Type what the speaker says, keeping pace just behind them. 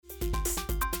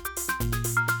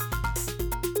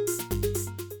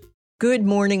Good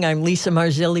morning. I'm Lisa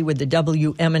Marzilli with the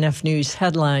WMNF News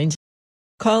headlines.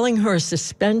 Calling her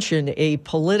suspension a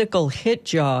political hit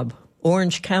job,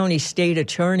 Orange County State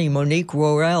Attorney Monique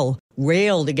Worrell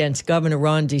railed against Governor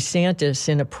Ron DeSantis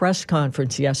in a press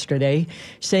conference yesterday,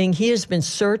 saying he has been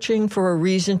searching for a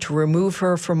reason to remove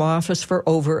her from office for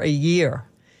over a year.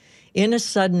 In a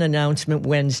sudden announcement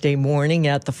Wednesday morning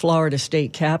at the Florida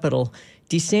State Capitol,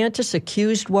 DeSantis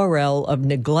accused Worrell of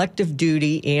neglect of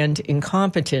duty and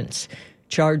incompetence,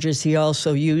 charges he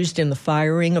also used in the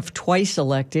firing of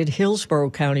twice-elected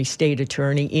Hillsborough County State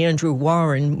Attorney Andrew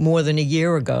Warren more than a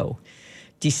year ago.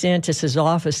 DeSantis'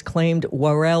 office claimed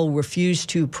Worrell refused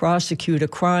to prosecute a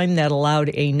crime that allowed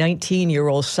a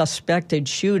 19-year-old suspected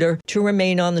shooter to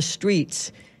remain on the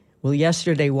streets. Well,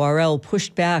 yesterday, Worrell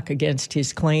pushed back against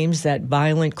his claims that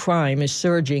violent crime is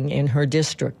surging in her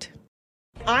district.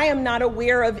 I am not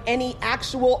aware of any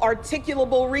actual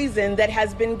articulable reason that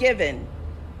has been given.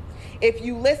 If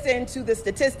you listen to the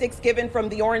statistics given from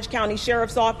the Orange County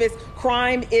Sheriff's Office,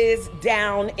 crime is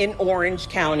down in Orange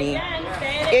County.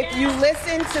 If you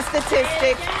listen to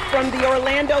statistics from the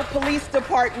Orlando Police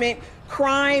Department,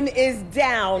 crime is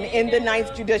down in the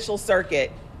 9th Judicial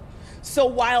Circuit. So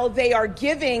while they are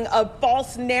giving a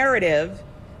false narrative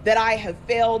that I have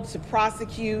failed to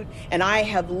prosecute and I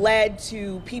have led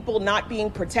to people not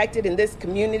being protected in this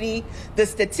community, the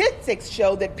statistics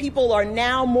show that people are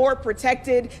now more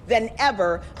protected than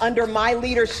ever under my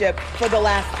leadership for the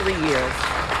last 3 years.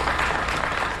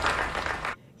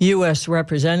 U.S.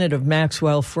 Representative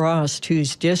Maxwell Frost,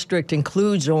 whose district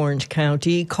includes Orange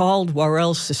County, called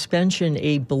Worrell's suspension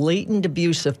a blatant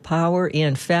abuse of power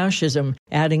and fascism,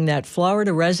 adding that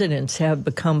Florida residents have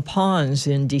become pawns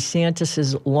in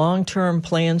DeSantis' long-term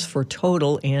plans for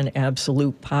total and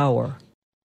absolute power.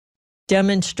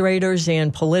 Demonstrators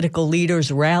and political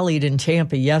leaders rallied in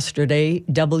Tampa yesterday.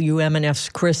 WMNF's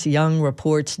Chris Young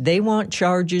reports they want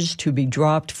charges to be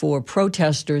dropped for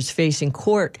protesters facing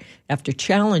court after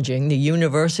challenging the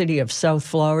University of South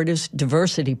Florida's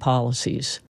diversity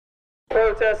policies.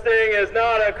 Protesting is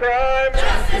not a crime.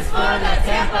 Justice for the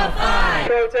Tampa 5.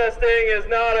 Protesting is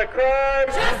not a crime.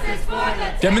 Justice for the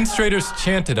Tampa Demonstrators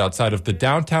chanted outside of the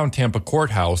downtown Tampa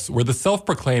courthouse where the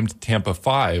self-proclaimed Tampa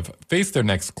 5 faced their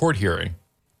next court hearing.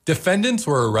 Defendants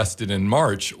were arrested in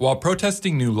March while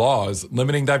protesting new laws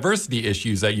limiting diversity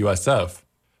issues at USF.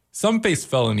 Some faced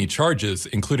felony charges,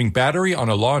 including battery on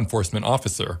a law enforcement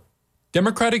officer.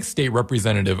 Democratic State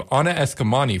Representative Anna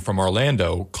Escamani from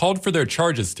Orlando called for their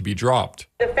charges to be dropped.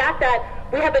 The fact that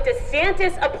we have a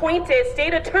DeSantis-appointed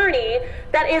state attorney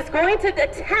that is going to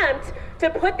attempt to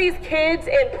put these kids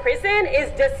in prison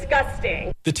is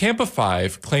disgusting. The Tampa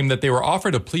 5 claimed that they were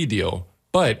offered a plea deal,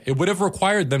 but it would have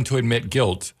required them to admit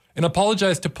guilt and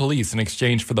apologize to police in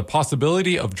exchange for the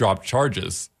possibility of dropped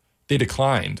charges. They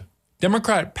declined.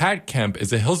 Democrat Pat Kemp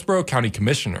is a Hillsborough County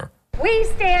commissioner. We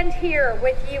stand here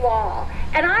with you all,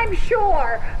 and I'm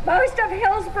sure most of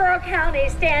Hillsborough County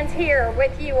stands here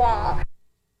with you all.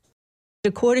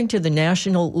 According to the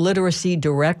National Literacy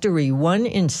Directory, 1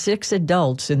 in 6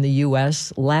 adults in the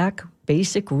U.S. lack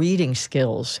basic reading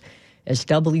skills. As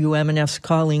WMNF's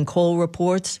Colleen Cole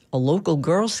reports, a local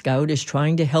Girl Scout is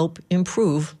trying to help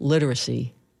improve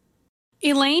literacy.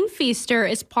 Elaine Feaster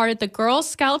is part of the Girl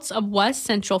Scouts of West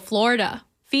Central Florida.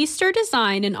 Feaster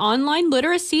designed an online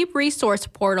literacy resource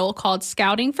portal called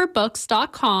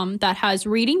scoutingforbooks.com that has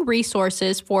reading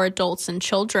resources for adults and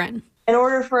children. In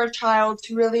order for a child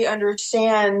to really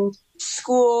understand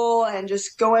school and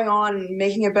just going on and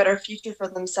making a better future for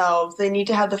themselves, they need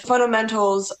to have the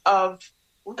fundamentals of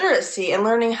literacy and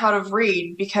learning how to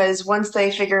read, because once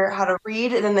they figure out how to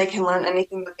read, then they can learn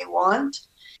anything that they want.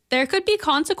 There could be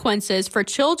consequences for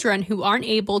children who aren't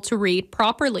able to read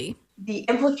properly. The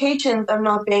implications of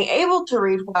not being able to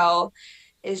read well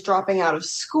is dropping out of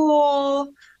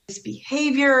school,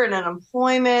 misbehavior and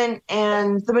unemployment,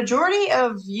 and the majority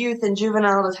of youth in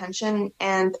juvenile detention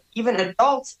and even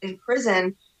adults in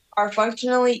prison are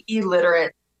functionally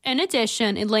illiterate. In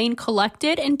addition, Elaine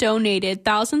collected and donated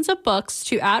thousands of books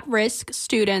to at-risk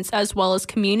students as well as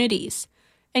communities.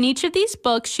 In each of these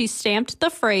books, she stamped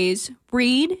the phrase,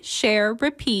 read, share,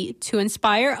 repeat, to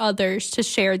inspire others to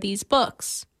share these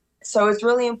books. So it's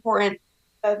really important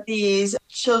that these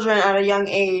children at a young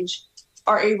age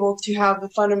are able to have the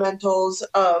fundamentals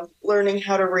of learning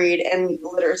how to read and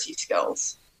literacy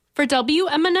skills. For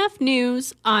WMNF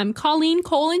News, I'm Colleen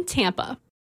Cole in Tampa.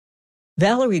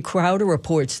 Valerie Crowder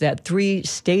reports that 3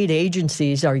 state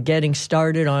agencies are getting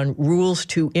started on rules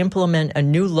to implement a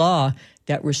new law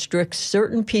that restricts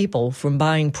certain people from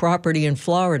buying property in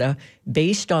Florida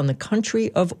based on the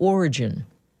country of origin.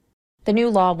 The new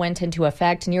law went into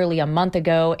effect nearly a month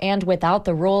ago and without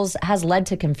the rules has led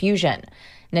to confusion.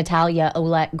 Natalia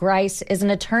Ouellette-Grice is an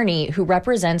attorney who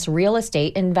represents real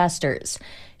estate investors.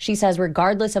 She says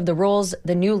regardless of the rules,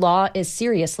 the new law is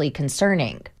seriously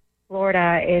concerning.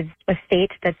 Florida is a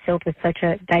state that's filled with such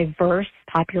a diverse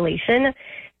population,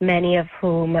 many of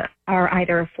whom are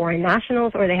either foreign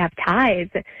nationals or they have ties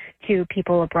to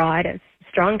people abroad,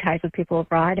 strong ties with people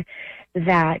abroad,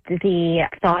 that the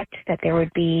thought that there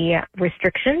would be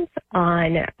restrictions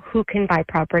on who can buy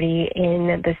property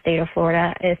in the state of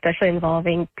Florida, especially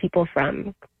involving people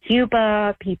from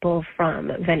Cuba, people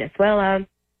from Venezuela,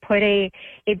 put a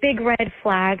big red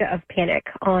flag of panic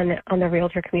on the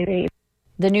realtor community.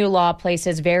 The new law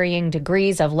places varying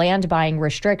degrees of land buying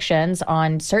restrictions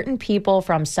on certain people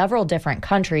from several different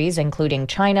countries, including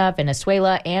China,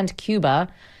 Venezuela, and Cuba.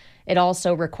 It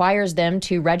also requires them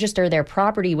to register their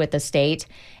property with the state.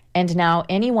 And now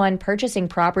anyone purchasing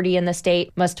property in the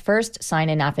state must first sign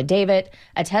an affidavit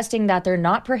attesting that they're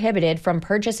not prohibited from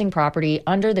purchasing property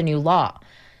under the new law.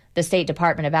 The State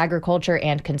Department of Agriculture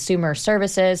and Consumer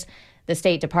Services, the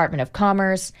State Department of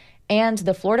Commerce, and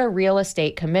the Florida Real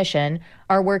Estate Commission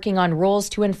are working on rules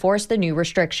to enforce the new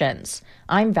restrictions.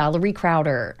 I'm Valerie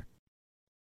Crowder.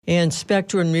 And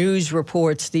Spectrum News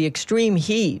reports the extreme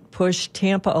heat pushed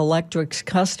Tampa Electric's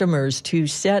customers to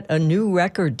set a new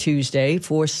record Tuesday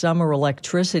for summer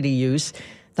electricity use,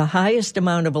 the highest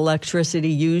amount of electricity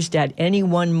used at any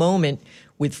one moment,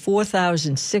 with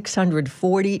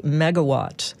 4,640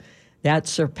 megawatts. That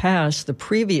surpassed the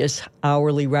previous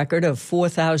hourly record of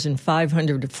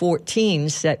 4,514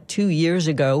 set 2 years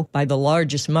ago by the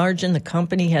largest margin the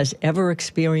company has ever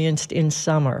experienced in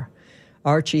summer.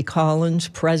 Archie Collins,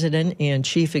 president and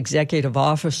chief executive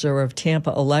officer of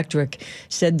Tampa Electric,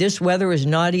 said this weather is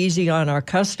not easy on our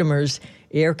customers.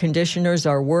 Air conditioners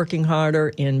are working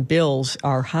harder and bills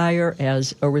are higher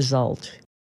as a result.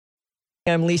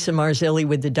 I'm Lisa Marzilli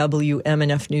with the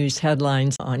WMNF News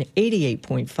headlines on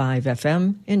 88.5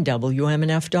 FM and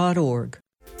WMNF.org.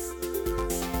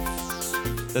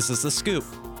 This is The Scoop,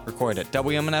 recorded at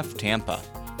WMNF Tampa.